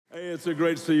It's a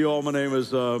great to see you all. My name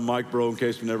is Mike Breaux, in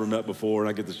case we never met before, and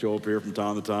I get to show up here from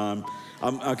time to time.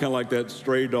 I'm kind of like that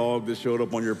stray dog that showed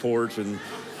up on your porch, and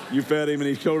you fed him, and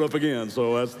he showed up again.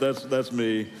 So that's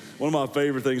me. One of my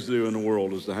favorite things to do in the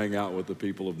world is to hang out with the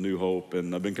people of New Hope,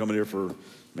 and I've been coming here for,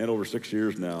 over 6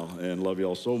 years now, and love you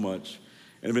all so much.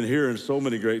 And I've been hearing so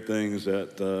many great things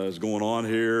that is going on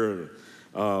here,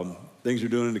 things you're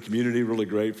doing in the community. Really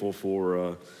grateful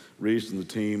for Reese and the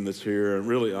team that's here, and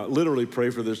really, I literally pray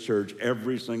for this church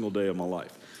every single day of my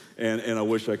life. And I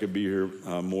wish I could be here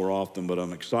more often, but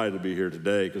I'm excited to be here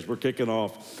today because we're kicking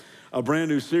off a brand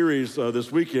new series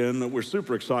this weekend that we're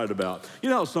super excited about.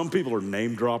 You know how some people are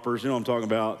name droppers? You know what I'm talking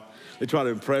about? They try to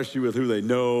impress you with who they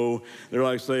know. They're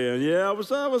like saying, yeah, I was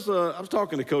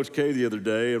talking to Coach K the other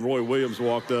day, and Roy Williams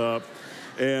walked up.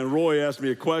 And Roy asked me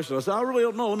a question. I said, I really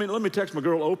don't know. Let me text my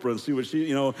girl Oprah and see what she,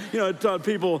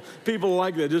 people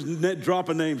like that, just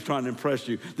dropping names trying to impress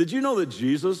you. Did you know that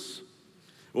Jesus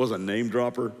was a name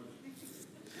dropper?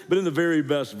 But in the very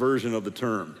best version of the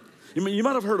term. You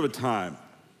might have heard of a time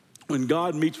when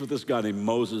God meets with this guy named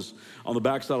Moses on the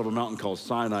backside of a mountain called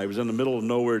Sinai. He was in the middle of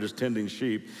nowhere just tending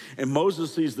sheep. And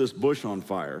Moses sees this bush on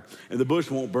fire, and the bush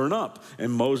won't burn up.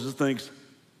 And Moses thinks,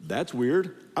 that's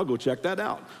weird. I'll go check that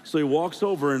out. So he walks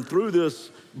over, and through this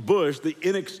bush, the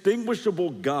inextinguishable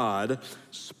God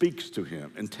speaks to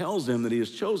him and tells him that he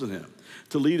has chosen him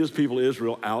to lead his people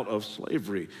Israel out of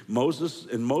slavery. Moses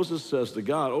says to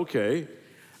God, okay,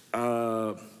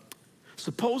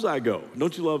 suppose I go.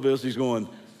 Don't you love this? He's going,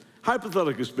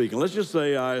 hypothetically speaking, let's just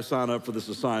say I sign up for this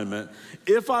assignment.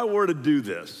 If I were to do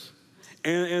this,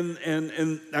 and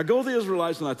I go to the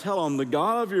Israelites and I tell them, the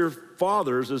God of your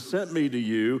fathers has sent me to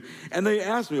you, and they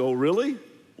ask me, oh, really?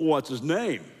 What's his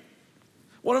name?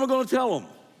 What am I going to tell them?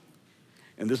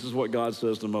 And this is what God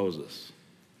says to Moses.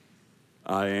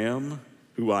 I am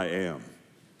who I am.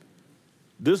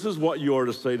 This is what you are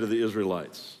to say to the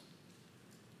Israelites.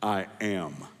 I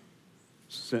am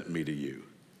sent me to you.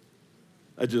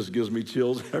 That just gives me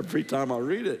chills every time I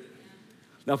read it.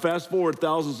 Now, fast forward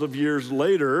thousands of years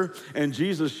later, and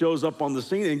Jesus shows up on the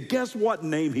scene, and guess what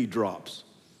name he drops?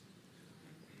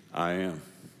 I am.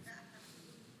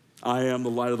 I am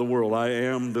the light of the world. I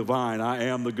am the vine. I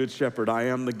am the good shepherd. I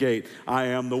am the gate. I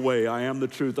am the way. I am the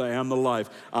truth. I am the life.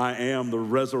 I am the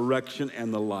resurrection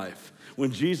and the life.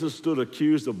 When Jesus stood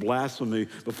accused of blasphemy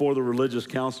before the religious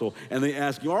council, and they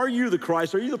asked him, are you the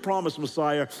Christ? Are you the promised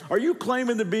Messiah? Are you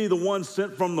claiming to be the one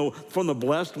sent from the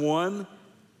blessed one?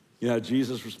 You know how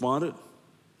Jesus responded?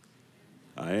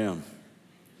 I am.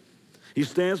 He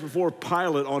stands before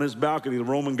Pilate on his balcony, the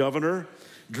Roman governor,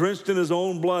 drenched in his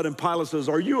own blood, and Pilate says,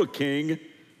 are you a king?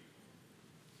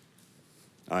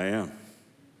 I am.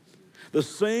 The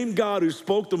same God who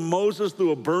spoke to Moses through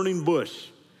a burning bush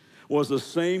was the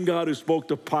same God who spoke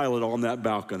to Pilate on that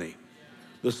balcony.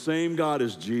 The same God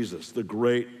is Jesus, the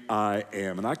great I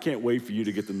am. And I can't wait for you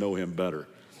to get to know him better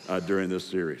during this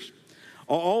series.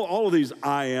 All of these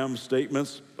I am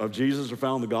statements of Jesus are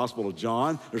found in the Gospel of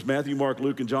John. There's Matthew, Mark,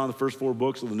 Luke, and John, the first 4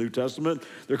 books of the New Testament.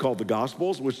 They're called the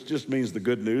Gospels, which just means the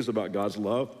good news about God's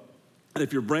love. And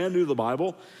if you're brand new to the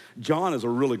Bible, John is a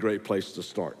really great place to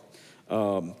start.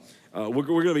 We're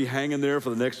going to be hanging there for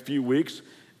the next few weeks.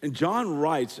 And John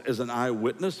writes as an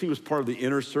eyewitness. He was part of the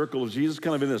inner circle of Jesus,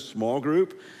 kind of in this small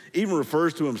group. Even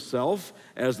refers to himself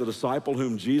as the disciple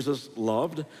whom Jesus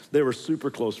loved. They were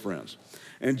super close friends.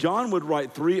 And John would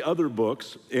write 3 other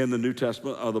books in the New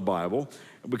Testament of the Bible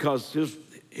because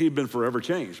he'd been forever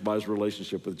changed by his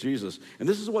relationship with Jesus. And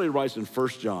this is what he writes in 1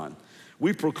 John.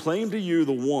 We proclaim to you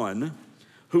the one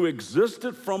who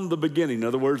existed from the beginning. In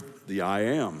other words, the I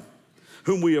am,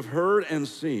 whom we have heard and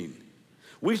seen.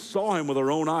 We saw him with our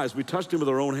own eyes. We touched him with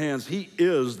our own hands. He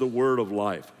is the word of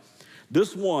life.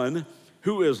 This one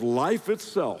who is life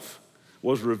itself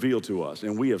was revealed to us,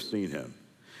 and we have seen him.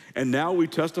 And now we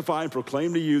testify and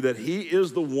proclaim to you that he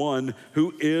is the one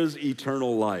who is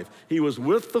eternal life. He was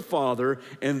with the Father,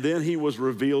 and then he was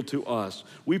revealed to us.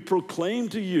 We proclaim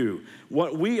to you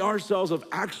what we ourselves have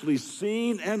actually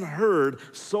seen and heard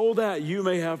so that you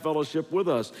may have fellowship with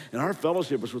us. And our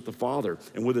fellowship is with the Father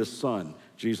and with his Son,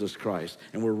 Jesus Christ.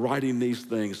 And we're writing these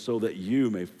things so that you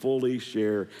may fully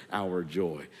share our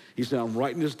joy. He said, I'm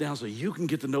writing this down so you can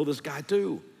get to know this guy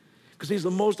too. Because he's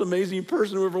the most amazing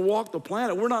person who ever walked the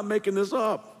planet. We're not making this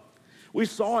up. We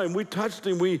saw him, we touched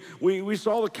him, we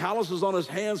saw the calluses on his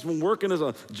hands from working as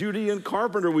a Judean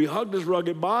carpenter. We hugged his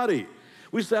rugged body.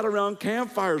 We sat around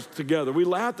campfires together. We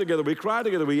laughed together. We cried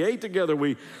together. We ate together.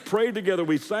 We prayed together.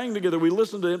 We sang together. We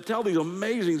listened to him tell these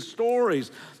amazing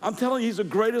stories. I'm telling you, he's the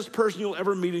greatest person you'll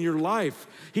ever meet in your life.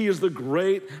 He is the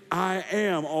great I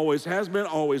am, always has been,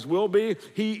 always will be.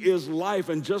 He is life,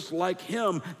 and just like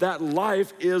him, that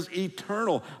life is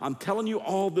eternal. I'm telling you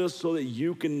all this so that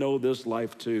you can know this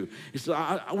life too. He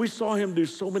said, we saw him do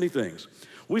so many things.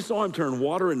 We saw him turn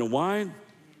water into wine.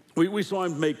 We saw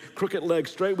him make crooked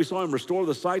legs straight. We saw him restore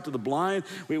the sight to the blind.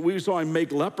 We saw him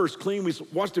make lepers clean. We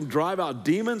watched him drive out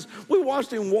demons. We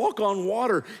watched him walk on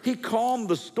water. He calmed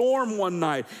the storm one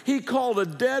night. He called a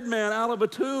dead man out of a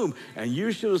tomb. And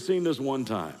you should have seen this one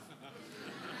time.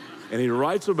 And he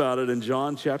writes about it in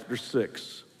John chapter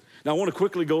 6. Now, I want to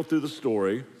quickly go through the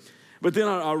story, but then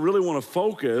I really want to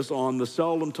focus on the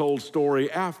seldom told story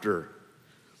after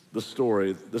the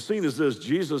story. The scene is this: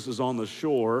 Jesus is on the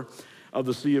shore of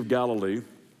the Sea of Galilee,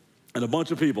 and a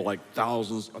bunch of people, like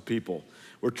thousands of people,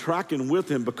 were tracking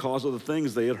with him because of the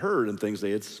things they had heard and things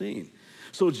they had seen.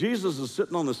 So Jesus is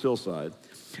sitting on this hillside,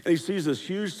 and he sees this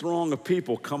huge throng of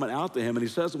people coming out to him, and he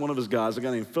says to one of his guys, a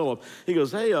guy named Philip, he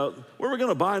goes, hey, where are we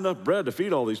gonna buy enough bread to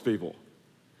feed all these people?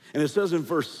 And it says in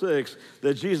verse 6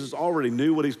 that Jesus already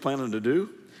knew what he's planning to do,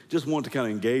 just wanted to kind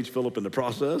of engage Philip in the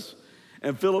process.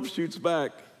 And Philip shoots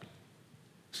back,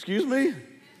 excuse me?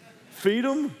 Feed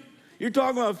them? You're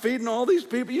talking about feeding all these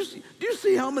people? Do you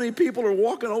see how many people are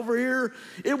walking over here?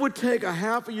 It would take a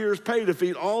half a year's pay to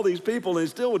feed all these people, and they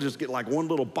still would just get like one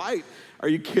little bite. Are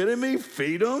you kidding me?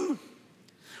 Feed them?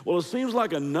 Well, it seems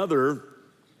like another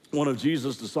one of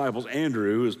Jesus' disciples,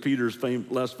 Andrew, who is Peter's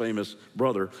less famous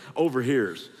brother,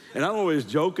 overhears. And I don't know if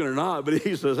he's joking or not, but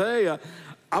he says, hey,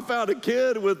 I found a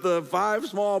kid with 5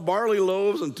 small barley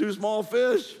loaves and 2 small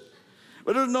fish.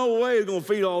 But there's no way he's going to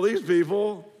feed all these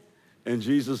people. And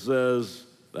Jesus says,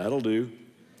 that'll do.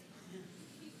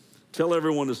 Tell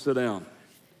everyone to sit down.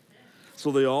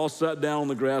 So they all sat down on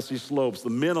the grassy slopes.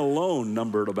 The men alone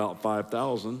numbered about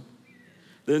 5,000.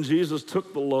 Then Jesus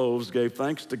took the loaves, gave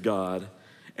thanks to God,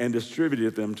 and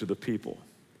distributed them to the people.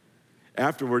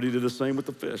 Afterward, he did the same with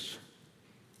the fish.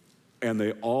 And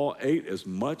they all ate as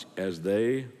much as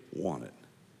they wanted.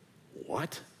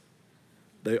 What?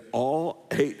 They all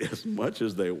ate as much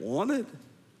as they wanted?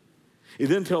 He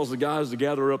then tells the guys to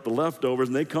gather up the leftovers,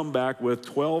 and they come back with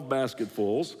 12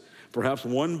 basketfuls, perhaps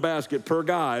 1 basket per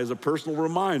guy as a personal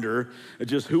reminder of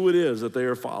just who it is that they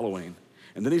are following.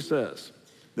 And then it says,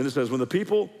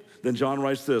 then John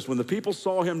writes this, when the people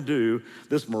saw him do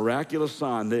this miraculous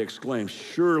sign, they exclaimed,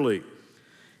 surely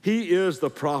he is the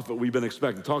prophet we've been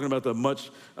expecting, talking about the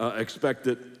much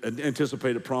expected and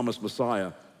anticipated promised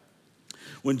Messiah.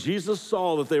 When Jesus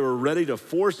saw that they were ready to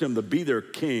force him to be their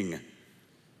king,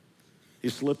 he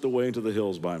slipped away into the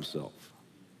hills by himself.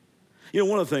 You know,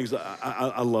 one of the things that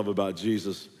I love about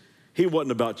Jesus, he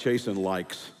wasn't about chasing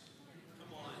likes.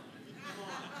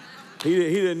 He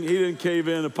didn't cave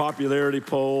in to popularity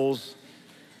polls.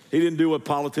 He didn't do what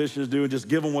politicians do and just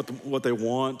give them what they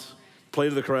want, play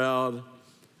to the crowd.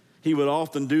 He would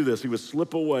often do this. He would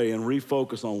slip away and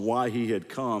refocus on why he had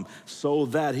come so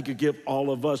that he could give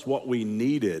all of us what we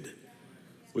needed,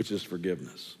 which is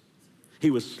forgiveness. He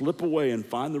would slip away and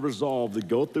find the resolve to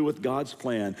go through with God's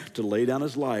plan to lay down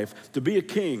his life, to be a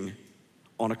king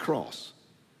on a cross,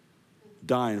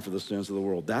 dying for the sins of the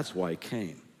world. That's why he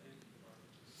came.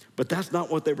 But that's not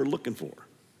what they were looking for.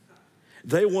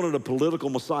 They wanted a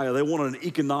political Messiah. They wanted an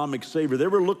economic savior. They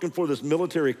were looking for this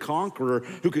military conqueror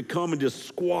who could come and just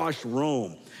squash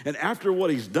Rome. And after what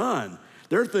he's done,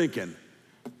 they're thinking,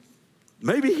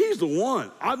 maybe he's the one.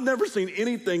 I've never seen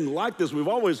anything like this. We've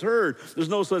always heard there's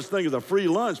no such thing as a free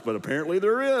lunch, but apparently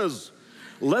there is.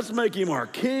 Let's make him our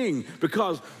king,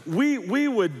 because we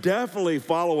would definitely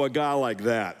follow a guy like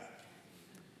that.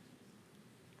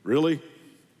 Really?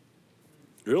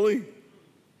 Really?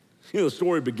 You know, the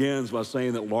story begins by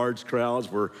saying that large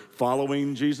crowds were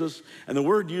following Jesus. And the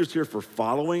word used here for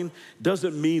following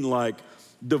doesn't mean like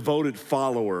devoted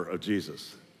follower of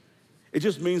Jesus. It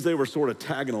just means they were sort of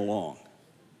tagging along,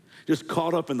 just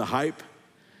caught up in the hype,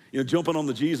 jumping on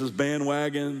the Jesus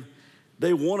bandwagon.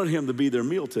 They wanted him to be their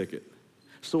meal ticket.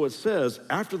 So it says,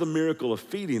 after the miracle of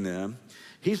feeding them,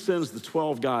 he sends the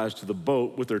 12 guys to the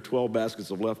boat with their 12 baskets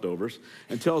of leftovers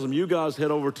and tells them, you guys head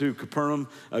over to Capernaum,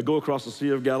 go across the Sea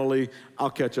of Galilee.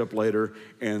 I'll catch up later.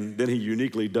 And then he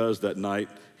uniquely does that night.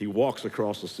 He walks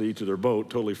across the sea to their boat,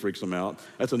 totally freaks them out.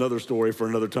 That's another story for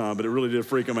another time, but it really did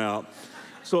freak them out.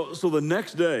 So the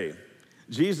next day,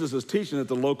 Jesus is teaching at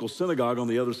the local synagogue on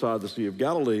the other side of the Sea of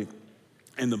Galilee,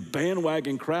 and the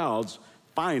bandwagon crowds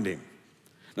find him.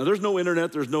 Now, there's no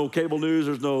internet, there's no cable news,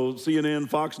 there's no CNN,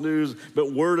 Fox News,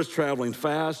 but word is traveling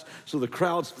fast. So the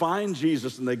crowds find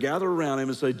Jesus and they gather around him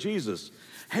and say, Jesus,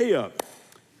 hey,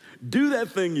 do that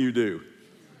thing you do.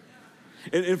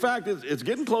 In fact, it's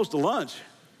getting close to lunch.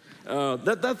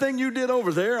 That thing you did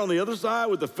over there on the other side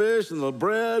with the fish and the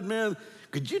bread, man,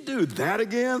 could you do that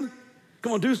again?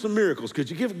 Come on, do some miracles. Could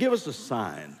you give us a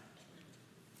sign?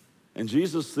 And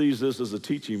Jesus sees this as a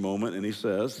teaching moment, and he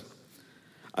says,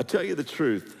 I tell you the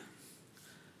truth,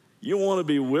 you want to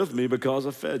be with me because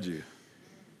I fed you,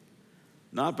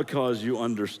 not because you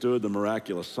understood the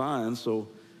miraculous signs. So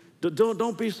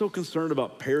don't be so concerned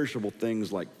about perishable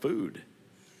things like food.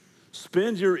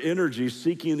 Spend your energy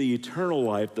seeking the eternal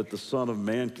life that the Son of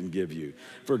Man can give you.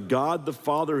 For God the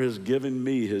Father has given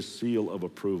me his seal of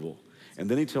approval. And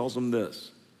then he tells them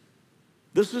this.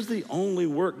 This is the only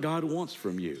work God wants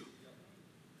from you.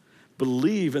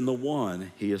 Believe in the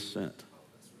one he has sent.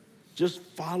 Just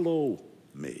follow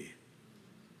me.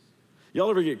 Y'all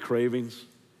ever get cravings?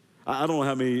 I don't know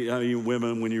how many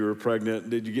women, when you were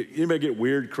pregnant, anybody get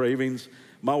weird cravings?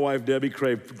 My wife, Debbie,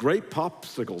 craved grape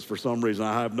popsicles for some reason.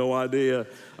 I have no idea.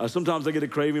 Sometimes I get a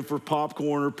craving for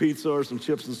popcorn or pizza or some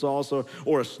chips and salsa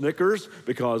or a Snickers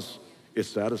because it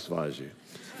satisfies you.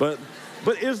 But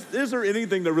is there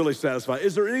anything that really satisfies?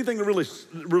 Is there anything that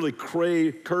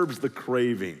really curbs the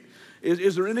craving?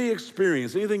 Is there any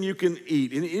experience, anything you can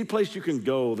eat, any place you can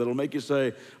go that'll make you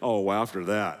say, oh, well, after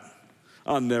that,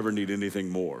 I'll never need anything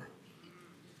more?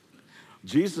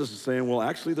 Jesus is saying, well,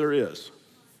 actually there is.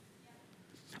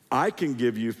 I can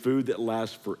give you food that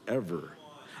lasts forever.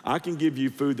 I can give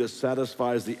you food that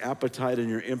satisfies the appetite in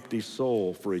your empty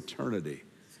soul for eternity.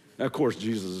 Now, of course,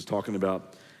 Jesus is talking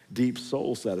about deep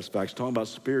soul satisfaction, talking about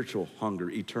spiritual hunger,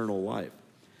 eternal life.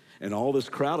 And all this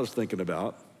crowd is thinking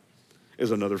about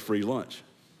is another free lunch.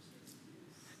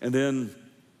 And then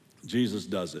Jesus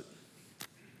does it.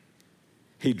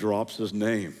 He drops his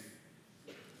name.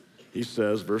 He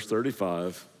says, verse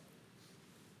 35,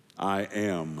 I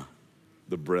am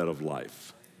the bread of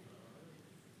life.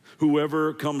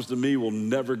 Whoever comes to me will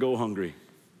never go hungry.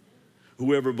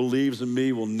 Whoever believes in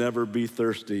me will never be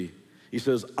thirsty. He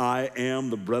says, I am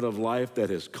the bread of life that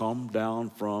has come down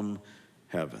from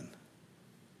heaven.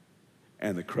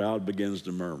 And the crowd begins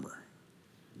to murmur.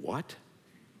 What?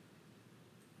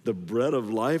 The bread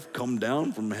of life come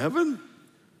down from heaven?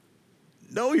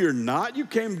 No, you're not. You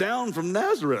came down from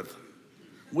Nazareth.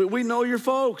 We know your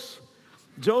folks.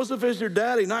 Joseph is your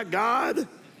daddy, not God.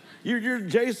 You're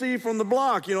JC from the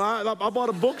block. You know, I bought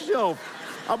a bookshelf.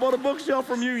 I bought a bookshelf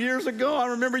from you years ago. I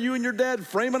remember you and your dad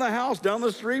framing a house down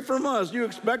the street from us. You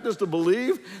expect us to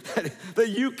believe that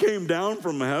you came down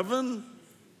from heaven?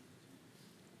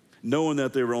 Knowing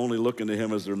that they were only looking to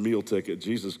him as their meal ticket,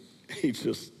 Jesus,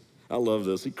 I love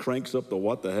this. He cranks up the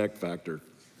what the heck factor.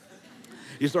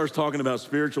 He starts talking about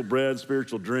spiritual bread,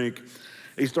 spiritual drink.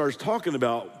 He starts talking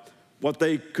about what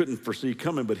they couldn't foresee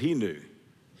coming, but he knew,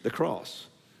 the cross,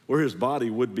 where his body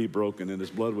would be broken and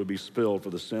his blood would be spilled for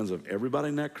the sins of everybody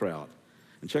in that crowd.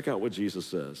 And check out what Jesus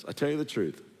says. I tell you the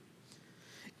truth.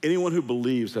 Anyone who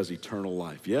believes has eternal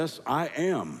life. Yes, I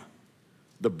am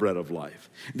the bread of life.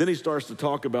 Then he starts to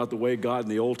talk about the way God in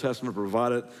the Old Testament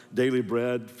provided daily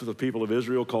bread for the people of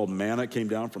Israel called manna. It came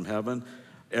down from heaven.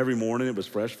 Every morning it was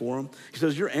fresh for them. He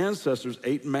says, your ancestors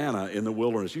ate manna in the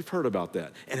wilderness. You've heard about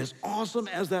that. And as awesome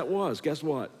as that was, guess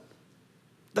what?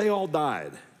 They all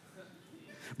died.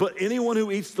 But anyone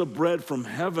who eats the bread from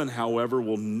heaven, however,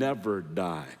 will never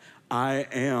die. I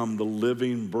am the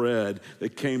living bread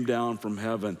that came down from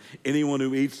heaven. Anyone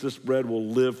who eats this bread will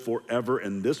live forever,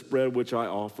 and this bread which I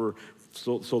offer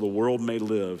so the world may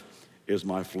live is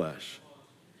my flesh.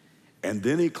 And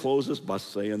then he closes by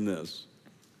saying this,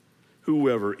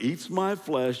 whoever eats my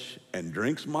flesh and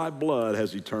drinks my blood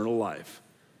has eternal life,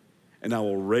 and I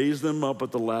will raise them up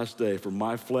at the last day, for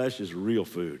my flesh is real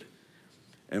food,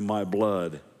 and my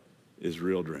blood is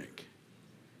real drink.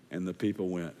 And the people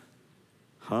went,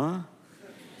 huh?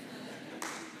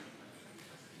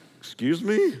 Excuse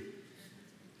me?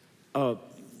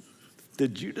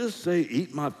 Did you just say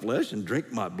eat my flesh and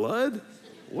drink my blood?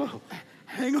 Well,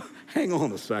 hang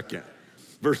on a second.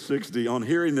 Verse 60, on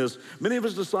hearing this, many of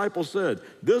his disciples said,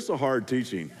 this is a hard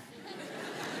teaching.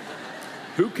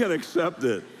 Who can accept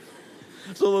it?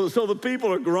 So the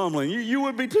people are grumbling. You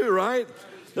would be too, right?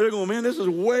 They're going, man, this is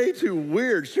way too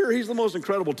weird. Sure, he's the most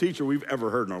incredible teacher we've ever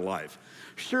heard in our life.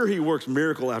 Sure, he works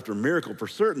miracle after miracle. For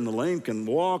certain, the lame can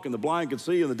walk, and the blind can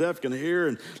see, and the deaf can hear,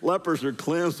 and lepers are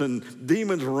cleansed, and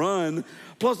demons run.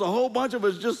 Plus, a whole bunch of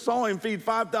us just saw him feed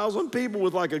 5,000 people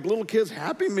with like a little kid's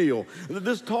Happy Meal.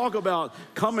 This talk about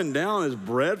coming down as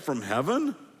bread from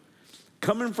heaven,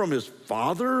 coming from his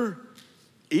Father,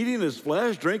 eating his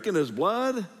flesh, drinking his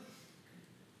blood.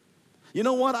 You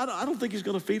know what? I don't think he's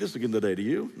going to feed us again today, do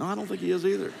you? No, I don't think he is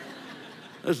either.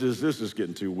 This is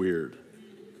getting too weird.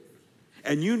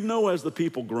 And you know, as the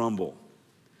people grumble,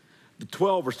 the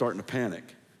 12 are starting to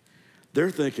panic.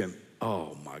 They're thinking,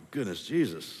 oh my goodness,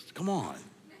 Jesus, come on.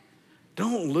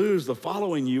 Don't lose the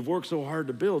following you've worked so hard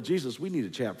to build. Jesus, we need to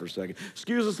chat for a second.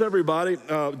 Excuse us, everybody.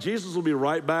 Jesus will be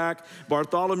right back.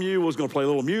 Bartholomew was going to play a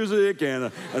little music,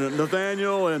 and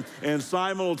Nathaniel and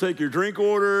Simon will take your drink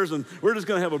orders, and we're just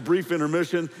going to have a brief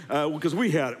intermission because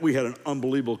we had an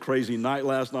unbelievable, crazy night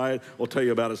last night. We'll tell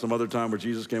you about it some other time where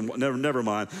Jesus came. Never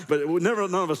mind. But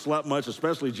none of us slept much,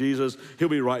 especially Jesus. He'll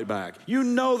be right back. You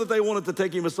know that they wanted to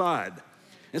take him aside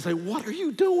and say, what are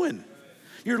you doing?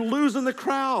 You're losing the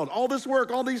crowd, all this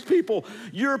work, all these people.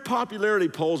 Your popularity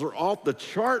polls are off the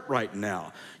chart right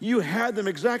now. You had them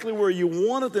exactly where you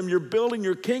wanted them. You're building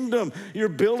your kingdom. You're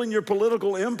building your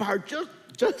political empire.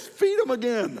 Just feed them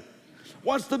again.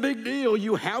 What's the big deal?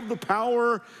 You have the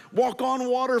power. Walk on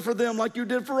water for them like you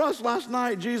did for us last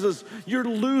night, Jesus. You're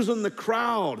losing the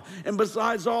crowd. And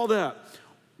besides all that,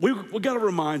 we got to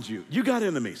remind you, you got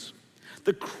enemies.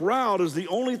 The crowd is the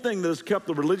only thing that has kept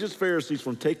the religious Pharisees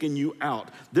from taking you out.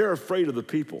 They're afraid of the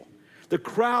people. The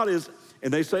crowd is,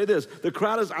 and they say this, the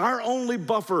crowd is our only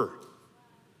buffer.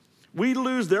 We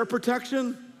lose their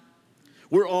protection,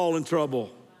 we're all in trouble.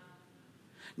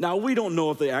 Now, we don't know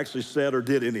if they actually said or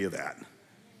did any of that,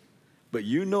 but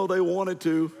you know they wanted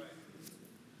to,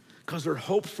 because their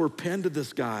hopes were pinned to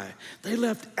this guy. They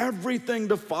left everything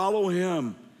to follow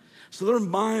him, so their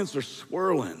minds are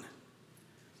swirling.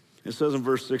 It says in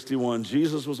verse 61,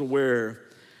 Jesus was aware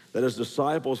that his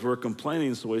disciples were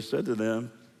complaining, so he said to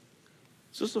them,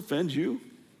 does this offend you?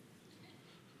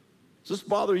 Does this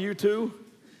bother you too?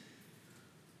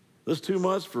 This too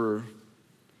much for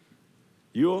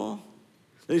you all?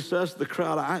 And he says to the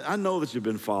crowd, I know that you've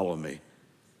been following me,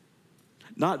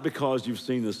 not because you've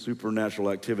seen the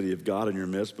supernatural activity of God in your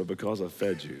midst, but because I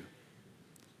fed you.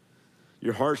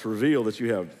 Your hearts reveal that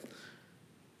you have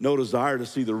no desire to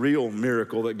see the real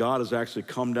miracle that God has actually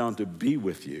come down to be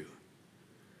with you,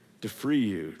 to free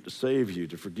you, to save you,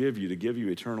 to forgive you, to give you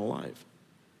eternal life.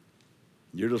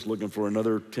 You're just looking for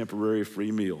another temporary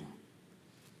free meal.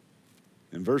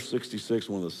 In verse 66,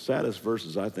 one of the saddest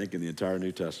verses, I think, in the entire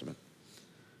New Testament.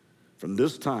 From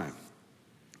this time,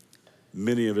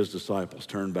 many of his disciples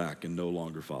turned back and no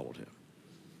longer followed him.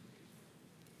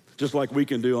 Just like we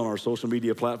can do on our social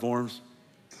media platforms,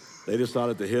 they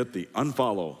decided to hit the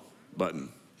unfollow button,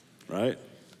 right?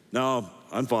 No,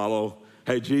 unfollow.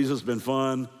 Hey, Jesus, been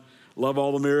fun. Love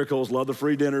all the miracles, love the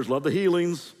free dinners, love the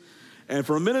healings. And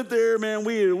for a minute there, man,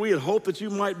 we had hoped that you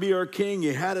might be our king.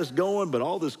 You had us going, but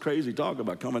all this crazy talk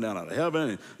about coming down out of heaven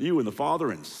and you and the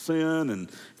Father and sin and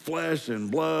flesh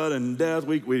and blood and death,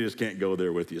 we just can't go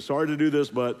there with you. Sorry to do this,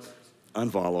 but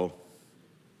unfollow.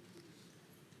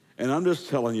 And I'm just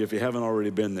telling you, if you haven't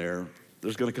already been there,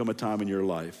 there's going to come a time in your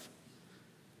life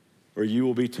where you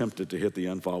will be tempted to hit the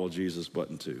unfollow Jesus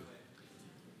button too.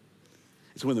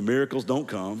 It's when the miracles don't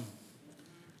come,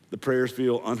 the prayers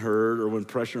feel unheard, or when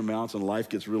pressure mounts and life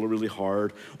gets really, really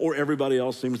hard, or everybody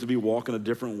else seems to be walking a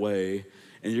different way,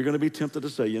 and you're going to be tempted to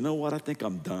say, you know what, I think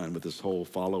I'm done with this whole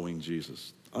following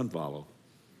Jesus. Unfollow.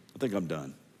 I think I'm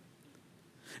done.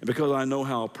 And because I know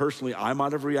how personally I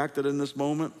might have reacted in this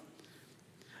moment,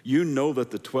 you know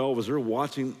that the 12, as they're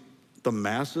watching the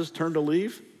masses turn to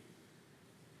leave,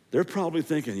 they're probably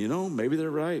thinking, you know, maybe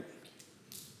they're right.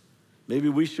 Maybe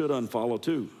we should unfollow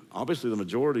too. Obviously, the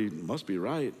majority must be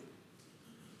right.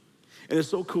 And it's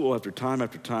so cool after time,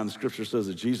 the scripture says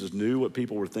that Jesus knew what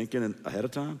people were thinking ahead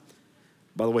of time.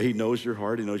 By the way, he knows your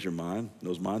heart, he knows your mind,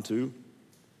 knows mine too.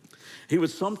 He would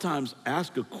sometimes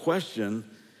ask a question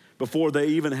before they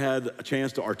even had a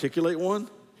chance to articulate one.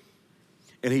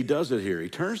 And he does it here. He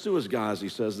turns to his guys, he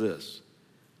says this,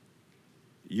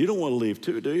 you don't want to leave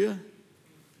too, do you?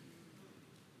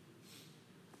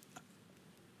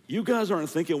 You guys aren't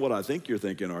thinking what I think you're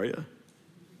thinking, are you?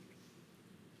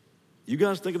 You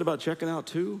guys thinking about checking out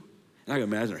too? And I can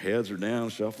imagine their heads are down,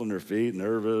 shuffling their feet,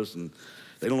 nervous, and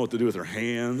they don't know what to do with their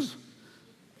hands.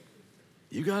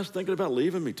 You guys thinking about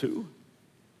leaving me too?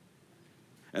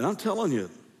 And I'm telling you,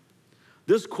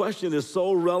 This question is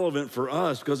so relevant for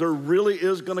us because there really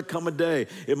is going to come a day.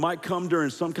 It might come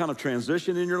during some kind of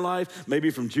transition in your life,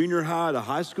 maybe from junior high to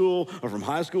high school or from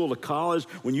high school to college,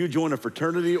 when you join a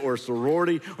fraternity or a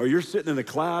sorority, or you're sitting in a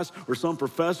class where some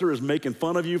professor is making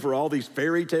fun of you for all these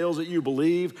fairy tales that you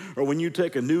believe, or when you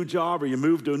take a new job or you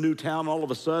move to a new town, all of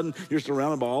a sudden you're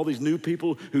surrounded by all these new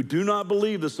people who do not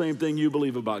believe the same thing you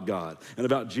believe about God and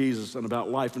about Jesus and about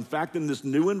life. In fact, in this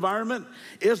new environment,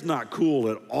 it's not cool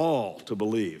at all to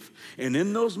believe. And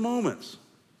in those moments,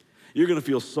 you're going to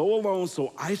feel so alone,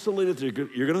 so isolated that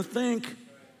you're going to think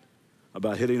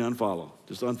about hitting unfollow.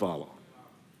 Just unfollow.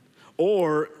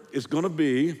 Or it's going to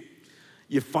be,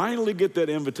 you finally get that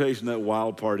invitation, that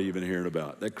wild party you've been hearing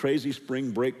about, that crazy spring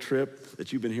break trip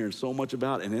that you've been hearing so much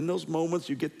about. And in those moments,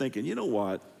 you get thinking, you know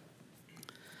what?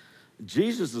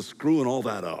 Jesus is screwing all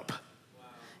that up.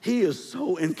 He is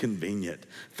so inconvenient.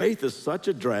 Faith is such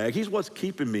a drag. He's what's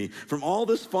keeping me from all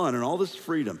this fun and all this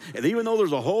freedom. And even though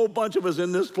there's a whole bunch of us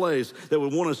in this place that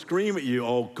would want to scream at you,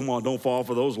 oh, come on, don't fall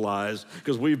for those lies,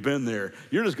 because we've been there.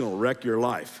 You're just going to wreck your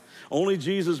life. Only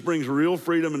Jesus brings real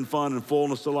freedom and fun and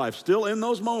fullness to life. Still in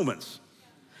those moments,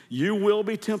 you will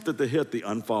be tempted to hit the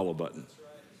unfollow button.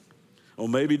 Or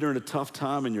maybe during a tough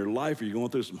time in your life, or you're going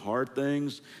through some hard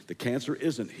things, the cancer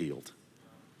isn't healed.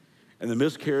 And the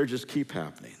miscarriages keep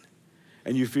happening.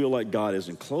 And you feel like God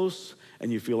isn't close,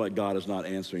 and you feel like God is not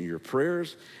answering your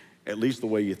prayers, at least the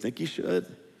way you think he should.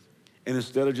 And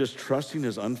instead of just trusting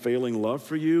his unfailing love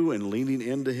for you and leaning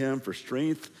into him for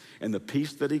strength and the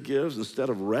peace that he gives, instead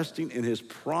of resting in his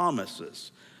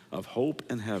promises of hope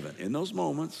and heaven, in those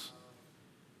moments,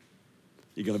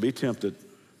 you're going to be tempted.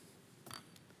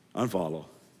 Unfollow.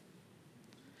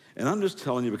 And I'm just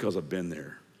telling you because I've been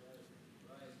there.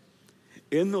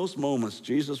 In those moments,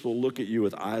 Jesus will look at you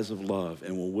with eyes of love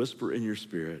and will whisper in your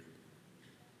spirit,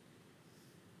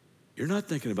 you're not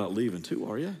thinking about leaving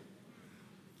too, are you?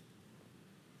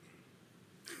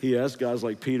 He asked guys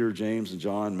like Peter, James, and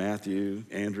John, Matthew,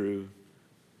 Andrew,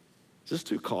 is this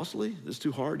too costly? Is this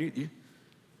too hard?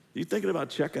 You thinking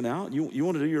about checking out? You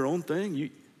want to do your own thing?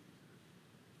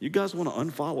 You guys want to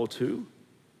unfollow too?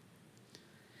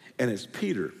 And it's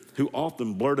Peter who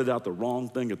often blurted out the wrong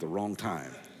thing at the wrong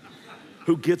time,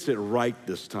 who gets it right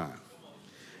this time.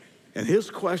 And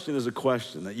his question is a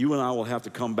question that you and I will have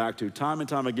to come back to time and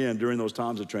time again during those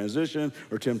times of transition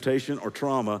or temptation or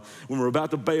trauma when we're about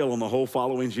to bail on the whole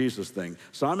following Jesus thing.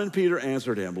 Simon Peter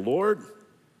answered him, Lord,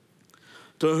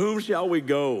 to whom shall we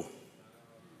go?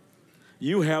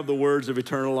 You have the words of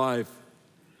eternal life.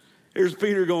 Here's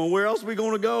Peter going, where else are we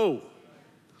going to go?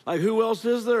 Like, who else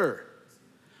is there?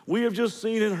 We have just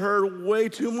seen and heard way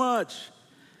too much.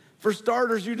 For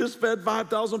starters, you just fed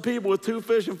 5,000 people with 2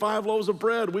 fish and 5 loaves of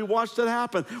bread. We watched it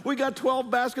happen. We got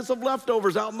 12 baskets of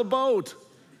leftovers out in the boat.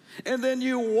 And then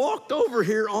you walked over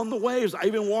here on the waves. I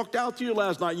even walked out to you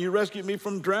last night. You rescued me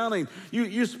from drowning.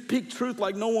 You speak truth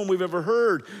like no one we've ever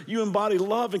heard. You embody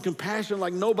love and compassion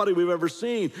like nobody we've ever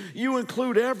seen. You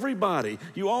include everybody.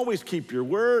 You always keep your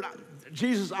word.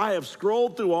 Jesus, I have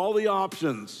scrolled through all the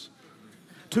options.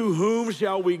 To whom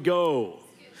shall we go?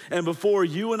 And before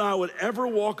you and I would ever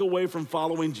walk away from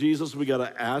following Jesus, we got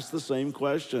to ask the same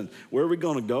question. Where are we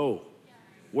going to go?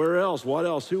 Where else? What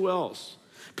else? Who else?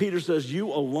 Peter says, you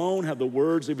alone have the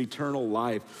words of eternal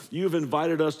life. You've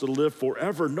invited us to live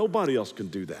forever. Nobody else can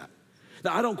do that.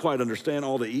 Now, I don't quite understand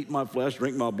all the eat my flesh,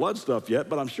 drink my blood stuff yet,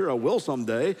 but I'm sure I will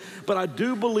someday. But I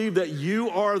do believe that you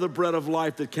are the bread of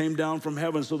life that came down from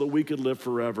heaven so that we could live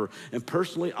forever. And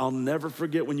personally, I'll never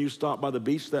forget when you stopped by the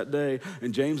beach that day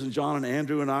and James and John and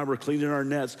Andrew and I were cleaning our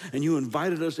nets and you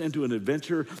invited us into an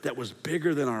adventure that was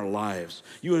bigger than our lives.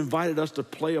 You invited us to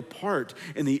play a part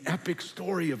in the epic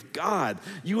story of God.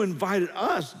 You invited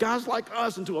us, guys like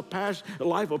us, into a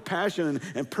life of passion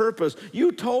and purpose.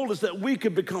 You told us that we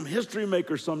could become history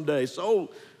maker someday.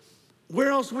 So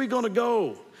where else are we going to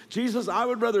go? Jesus, I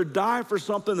would rather die for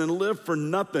something than live for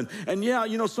nothing. And yeah,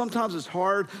 sometimes it's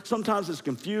hard. Sometimes it's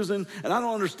confusing. And I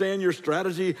don't understand your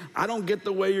strategy. I don't get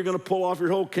the way you're going to pull off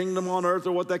your whole kingdom on earth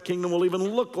or what that kingdom will even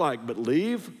look like. But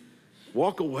leave,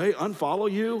 walk away, unfollow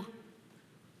you?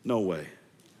 No way.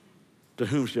 To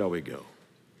whom shall we go?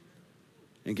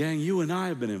 And gang, you and I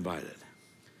have been invited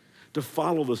to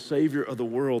follow the Savior of the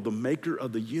world, the maker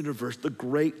of the universe, the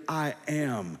great I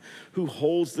am, who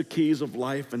holds the keys of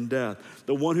life and death,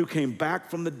 the one who came back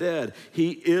from the dead.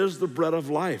 He is the bread of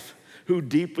life, who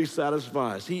deeply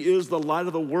satisfies. He is the light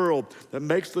of the world that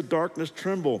makes the darkness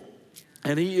tremble.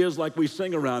 And he is, like we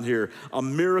sing around here, a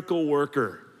miracle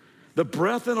worker. The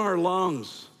breath in our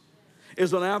lungs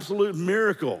is an absolute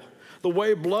miracle. The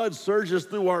way blood surges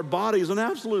through our body is an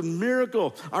absolute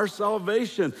miracle. Our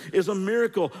salvation is a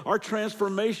miracle. Our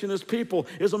transformation as people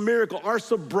is a miracle. Our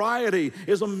sobriety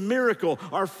is a miracle.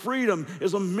 Our freedom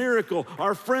is a miracle.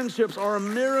 Our friendships are a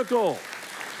miracle.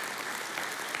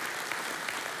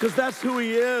 Because that's who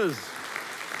he is.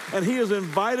 And he has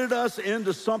invited us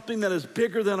into something that is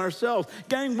bigger than ourselves.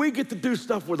 Gang, we get to do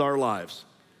stuff with our lives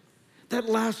that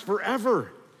lasts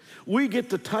forever. We get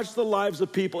to touch the lives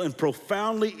of people in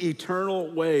profoundly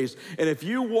eternal ways. And if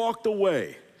you walked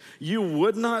away, you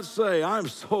would not say, I'm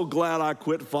so glad I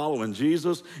quit following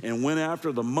Jesus and went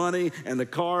after the money and the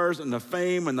cars and the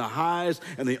fame and the highs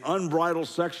and the unbridled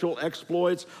sexual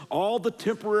exploits, all the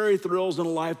temporary thrills in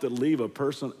life that leave a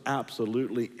person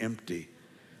absolutely empty.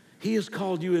 He has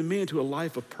called you and me into a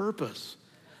life of purpose,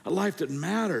 a life that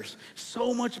matters,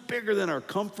 so much bigger than our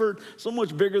comfort, so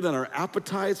much bigger than our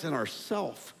appetites and our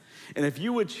self. And if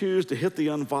you would choose to hit the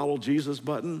unfollow Jesus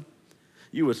button,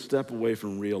 you would step away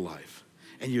from real life.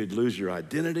 And you'd lose your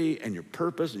identity and your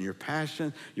purpose and your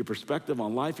passion, your perspective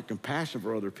on life, your compassion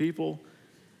for other people,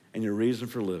 and your reason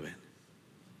for living.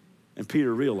 And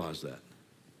Peter realized that.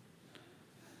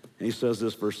 And he says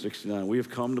this, verse 69, we have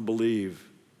come to believe,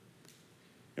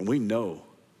 and we know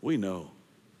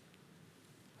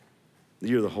that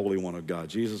you're the Holy One of God.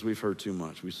 Jesus, we've heard too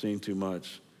much. We've seen too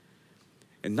much.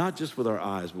 And not just with our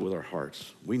eyes, but with our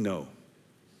hearts. We know.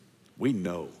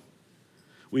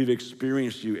 We've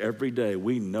experienced you every day.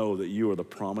 We know that you are the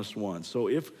promised one. So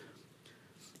if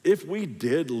we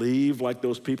did leave like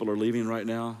those people are leaving right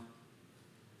now,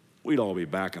 we'd all be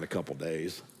back in a couple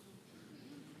days.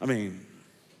 I mean,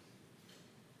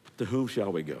 to whom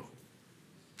shall we go?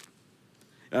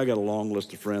 I got a long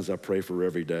list of friends I pray for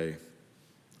every day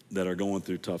that are going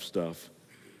through tough stuff.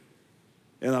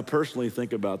 And I personally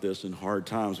think about this in hard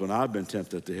times when I've been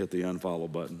tempted to hit the unfollow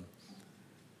button.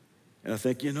 And I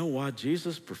think, you know what?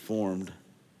 Jesus performed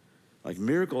like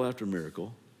miracle after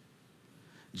miracle.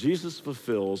 Jesus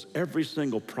fulfills every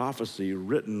single prophecy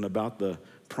written about the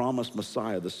promised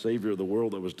Messiah, the Savior of the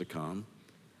world that was to come.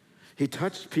 He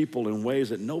touched people in ways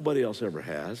that nobody else ever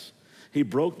has. He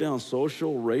broke down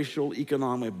social, racial,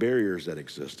 economic barriers that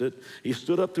existed. He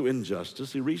stood up to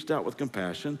injustice. He reached out with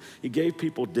compassion. He gave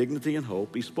people dignity and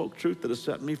hope. He spoke truth that has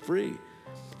set me free.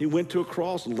 He went to a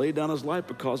cross and laid down his life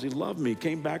because he loved me. He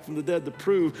came back from the dead to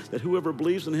prove that whoever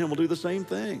believes in him will do the same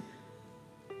thing.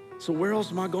 So where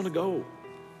else am I going to go?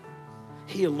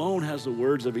 He alone has the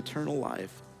words of eternal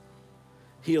life.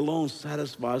 He alone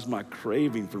satisfies my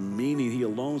craving for meaning. He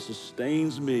alone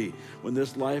sustains me when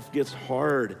this life gets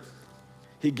hard.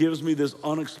 He gives me this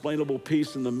unexplainable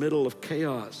peace in the middle of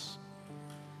chaos.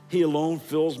 He alone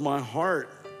fills my heart.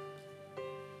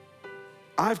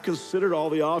 I've considered all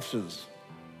the options.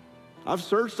 I've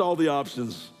searched all the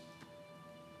options.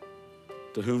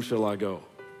 To whom shall I go?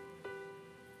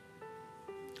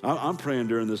 I'm praying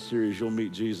during this series you'll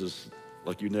meet Jesus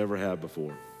like you never have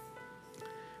before.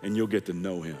 And you'll get to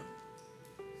know him.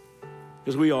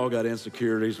 Because we all got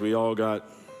insecurities. We all got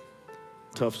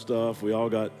tough stuff. We all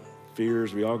got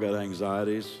fears. We all got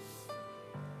anxieties.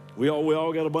 We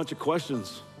all got a bunch of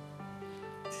questions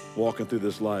walking through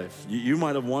this life. You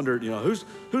might have wondered,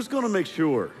 who's going to make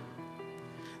sure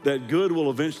that good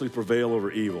will eventually prevail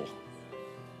over evil?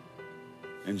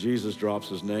 And Jesus drops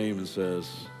his name and says,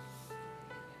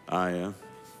 I am.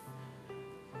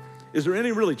 Is there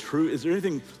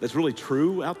anything that's really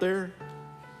true out there?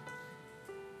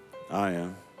 I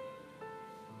am.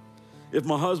 If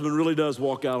my husband really does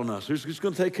walk out on us, who's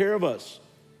going to take care of us?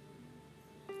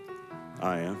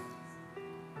 I am.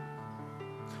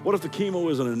 What if the chemo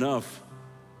isn't enough?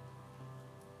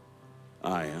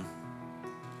 I am.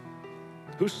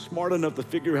 Who's smart enough to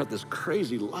figure out this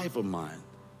crazy life of mine?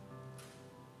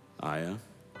 I am.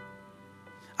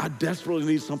 I desperately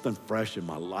need something fresh in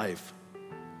my life.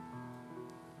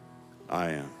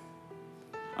 I am.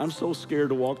 I'm so scared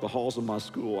to walk the halls of my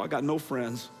school. I got no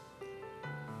friends.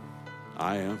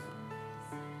 I am.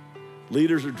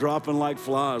 Leaders are dropping like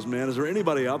flies, man. Is there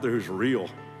anybody out there who's real?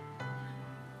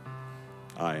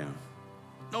 I am.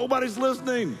 Nobody's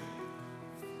listening.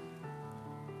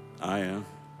 I am.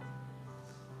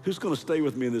 Who's going to stay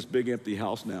with me in this big empty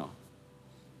house now?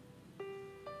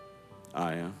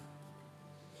 I am.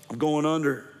 I'm going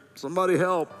under. Somebody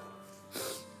help.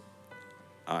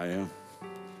 I am.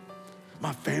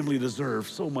 My family deserves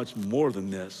so much more than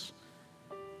this.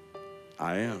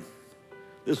 I am.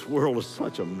 This world is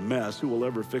such a mess. Who will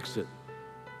ever fix it?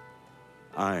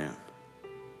 I am.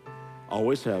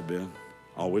 Always have been.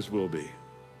 Always will be.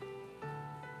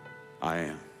 I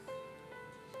am.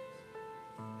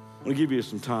 I'm going to give you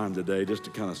some time today just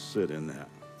to kind of sit in that.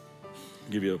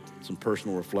 give you some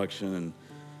personal reflection. And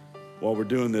while we're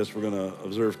doing this, we're going to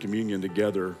observe communion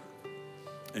together.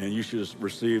 And you should have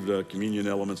received the communion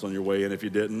elements on your way in. If you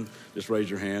didn't, just raise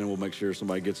your hand and we'll make sure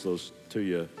somebody gets those to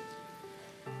you.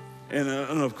 And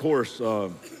of course,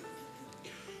 when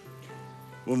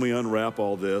we unwrap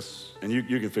all this, and you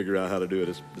can figure out how to do it,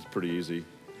 it's pretty easy.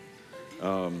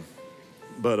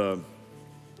 But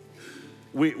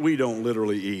we don't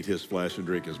literally eat his flesh and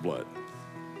drink his blood.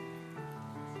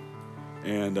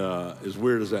 And as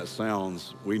weird as that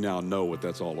sounds, we now know what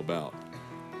that's all about.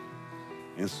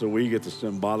 And so we get to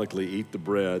symbolically eat the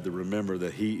bread to remember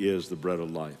that he is the bread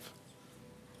of life,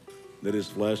 that his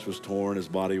flesh was torn, his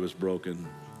body was broken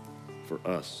for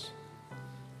us.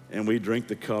 And we drink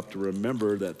the cup to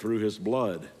remember that through his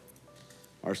blood,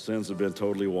 our sins have been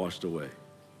totally washed away.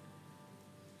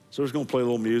 So we're just going to play a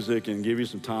little music and give you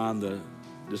some time to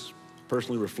just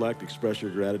personally reflect, express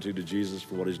your gratitude to Jesus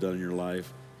for what he's done in your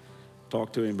life.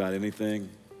 Talk to him about anything.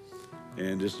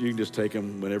 And you can just take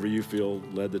them whenever you feel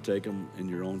led to take them in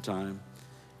your own time.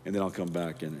 And then I'll come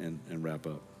back and wrap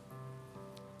up.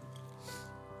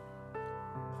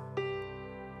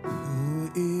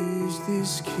 Who is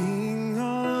this King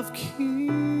of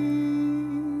Kings?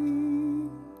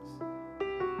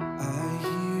 I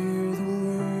hear the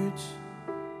words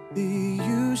that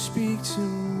you speak to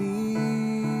me.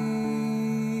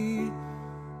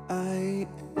 I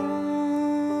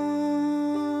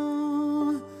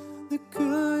am the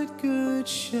good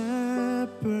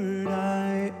shepherd.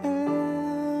 I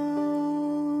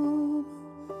am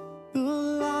the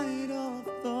light of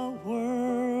the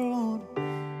world,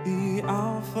 the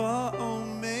Alpha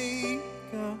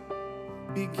Omega,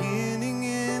 beginning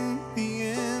and the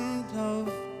end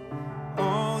of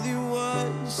all there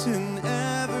was and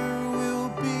ever will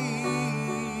be.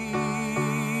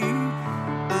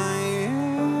 I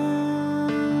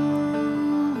am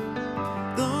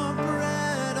the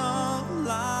bread of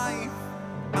life.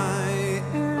 I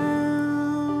am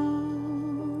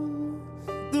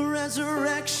the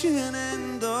resurrection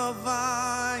and the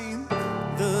vine,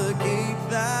 the gate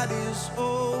that is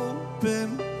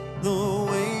open, the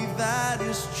way that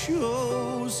is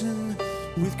chosen,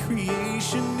 with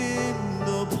creation in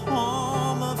the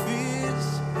palm of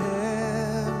his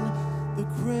hand. The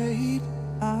great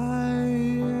I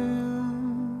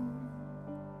am,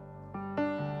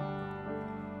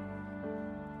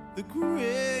 the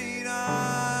great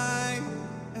I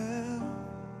am,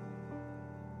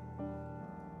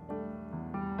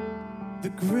 the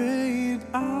great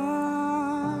I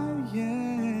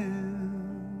am.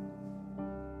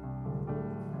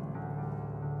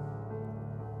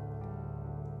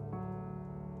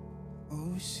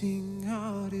 Oh, sing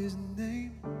out his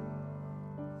name,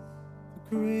 the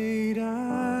great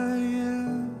I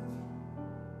am.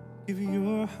 Give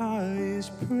your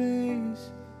highest praise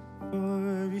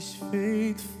for his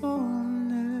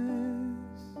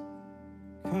faithfulness,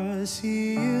 'cause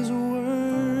he is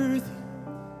worthy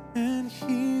and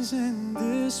he's in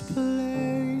this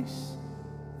place.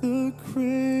 The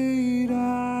great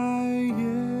I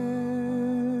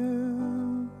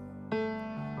am,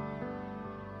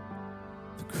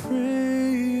 the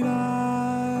great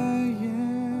I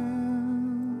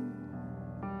am,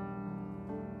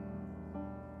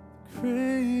 the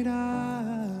great I am.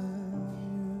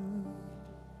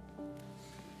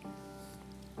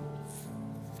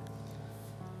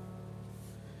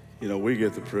 You know, we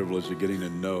get the privilege of getting to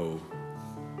know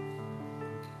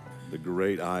the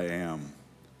great I am.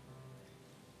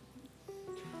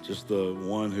 Just the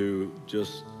one who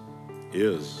just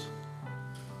is.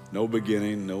 No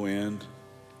beginning, no end,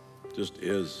 just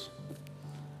is.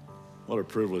 What a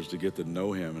privilege to get to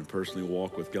know him and personally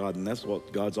walk with God. And that's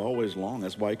what God's always longed.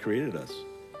 That's why he created us,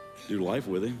 do life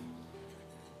with him.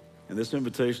 And this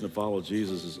invitation to follow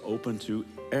Jesus is open to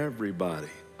everybody.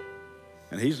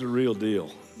 And he's the real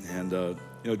deal. And,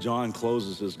 John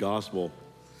closes his gospel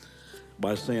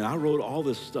by saying, I wrote all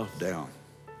this stuff down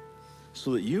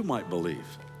so that you might believe.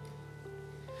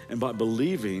 And by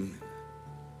believing,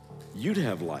 you'd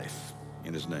have life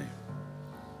in his name.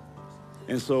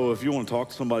 And so if you want to talk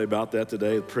to somebody about that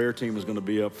today, the prayer team is going to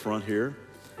be up front here.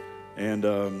 And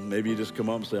maybe you just come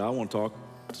up and say, I want to talk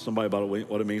to somebody about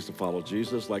what it means to follow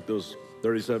Jesus. Like those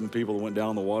 37 people that went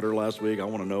down the water last week, I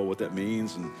want to know what that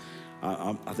means. And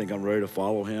I think I'm ready to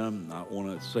follow him. I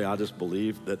want to say I just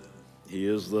believe that he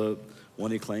is the one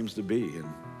he claims to be.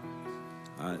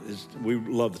 And we'd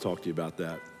love to talk to you about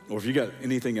that. Or if you got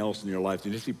anything else in your life that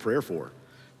you just need prayer for,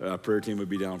 prayer team would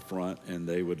be down front, and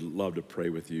they would love to pray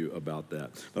with you about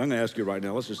that. But I'm going to ask you right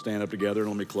now, let's just stand up together, and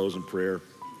let me close in prayer.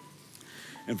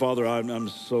 And Father, I'm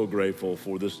so grateful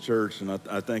for this church, and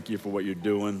I thank you for what you're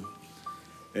doing.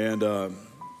 And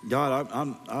God,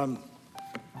 I'm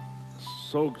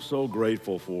so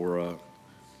grateful for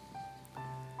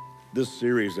this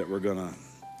series that we're gonna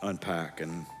unpack,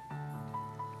 and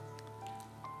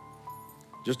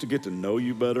just to get to know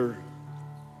you better,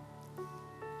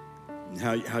 and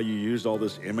how you used all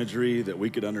this imagery that we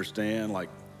could understand, like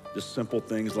just simple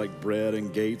things like bread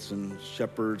and gates and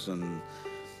shepherds and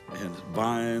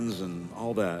vines and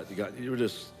all that. You were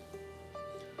just,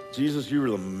 Jesus, you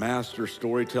were the master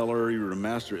storyteller, you were a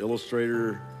master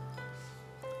illustrator.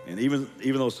 And even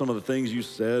though some of the things you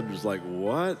said was like,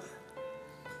 what?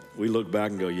 We look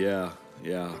back and go, yeah.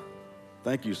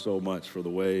 Thank you so much for the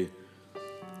way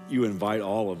you invite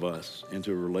all of us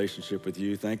into a relationship with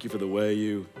you. Thank you for the way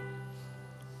you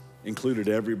included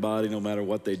everybody, no matter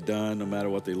what they'd done, no matter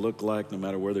what they looked like, no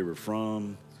matter where they were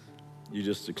from. You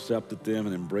just accepted them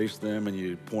and embraced them, and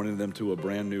you pointed them to a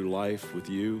brand new life with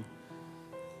you.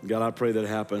 God, I pray that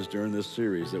happens during this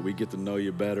series, that we get to know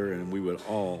you better, and we would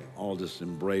all just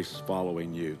embrace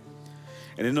following you.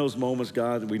 And in those moments,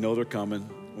 God, we know they're coming,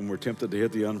 when we're tempted to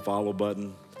hit the unfollow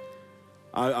button.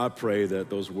 I pray that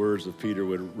those words of Peter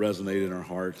would resonate in our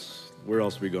hearts. Where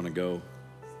else are we going to go?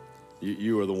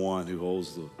 You are the one who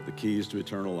holds the keys to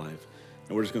eternal life,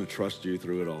 and we're just going to trust you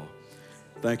through it all.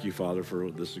 Thank you, Father,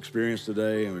 for this experience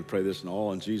today, and we pray this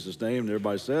in Jesus' name. And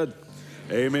everybody said,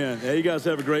 amen. Hey, you guys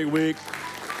have a great week.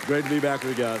 Great to be back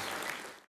with you guys.